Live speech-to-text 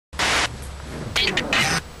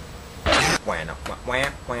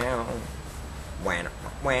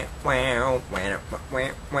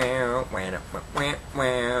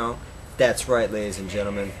That's right, ladies and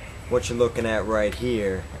gentlemen. What you're looking at right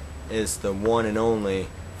here is the one and only,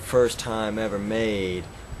 first time ever made,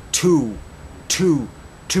 two-day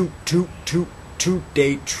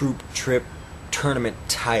troop trip tournament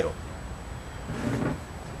title.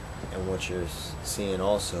 And what you're seeing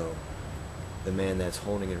also, the man that's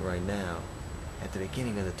holding it right now at the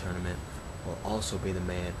beginning of the tournament will also be the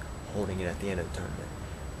man holding it at the end of the tournament.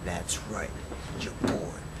 That's right, your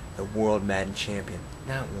boy, the world Madden champion.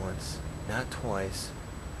 Not once, not twice,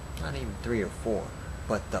 not even 3 or 4,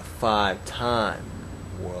 but the 5-time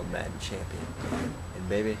world Madden champion. And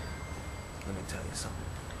baby, let me tell you something.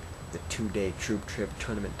 The 2-day troop trip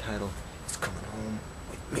tournament title is coming home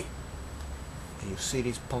with me. And you see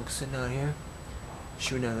these punks sitting out here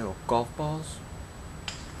shooting at little golf balls?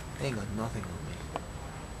 They ain't got nothing on me.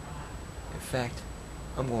 In fact,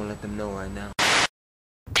 I'm gonna let them know right now.